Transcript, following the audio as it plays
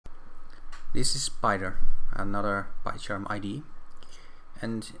This is Spyder, another PyCharm IDE,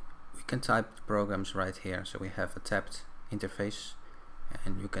 and we can type programs right here. So we have a tabbed interface,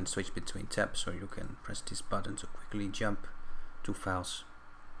 and you can switch between tabs, or you can press this button to quickly jump to files.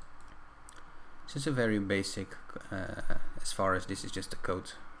 This is a very basic, as far as this is just the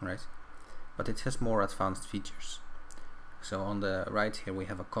code, right? But it has more advanced features. So on the right here we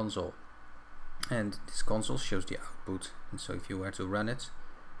have a console, and this console shows the output, and so if you were to run it,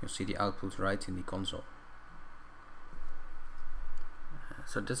 you'll see the output right in the console.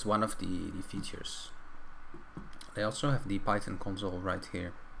 So that's one of the features. They also have the Python console right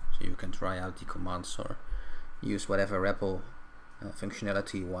here, so you can try out the commands or use whatever REPL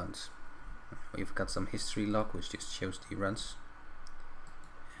functionality you want. We've got some history log which just shows the runs.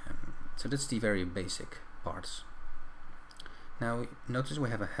 So that's the very basic parts. Now notice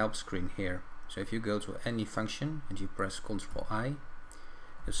we have a help screen here. So if you go to any function and you press Ctrl-I,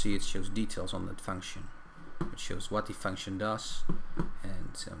 you'll see it shows details on that function. It shows what the function does and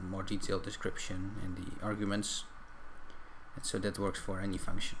some more detailed description and the arguments. And so that works for any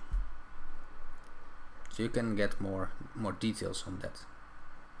function. So you can get more details on that.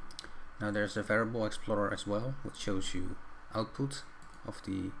 Now there's a variable explorer as well, which shows you output of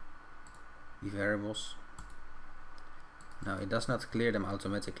the variables. Now it does not clear them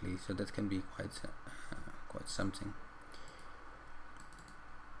automatically, so that can be quite something.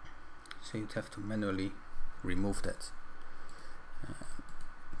 So you'd have to manually remove that.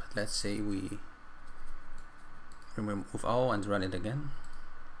 But let's say we remove all and run it again,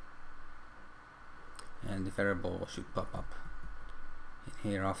 and the variable should pop up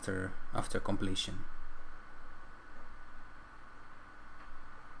in here after completion.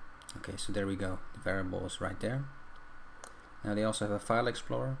 Okay, so there we go. The variable is right there. Now they also have a file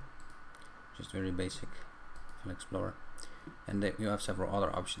explorer, just very basic file explorer. And then you have several other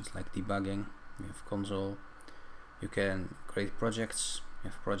options like debugging, you have console, you can create projects,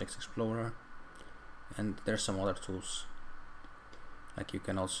 you have project explorer, and there's some other tools. Like you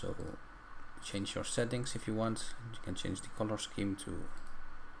can also change your settings if you want. You can change the color scheme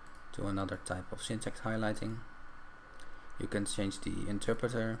to another type of syntax highlighting. You can change the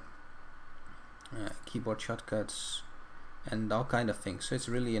interpreter, keyboard shortcuts, and all kind of things. So it's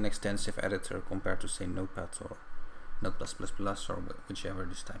really an extensive editor compared to say Notepad or Notepad++ or whichever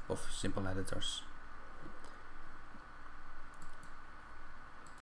this type of simple editors.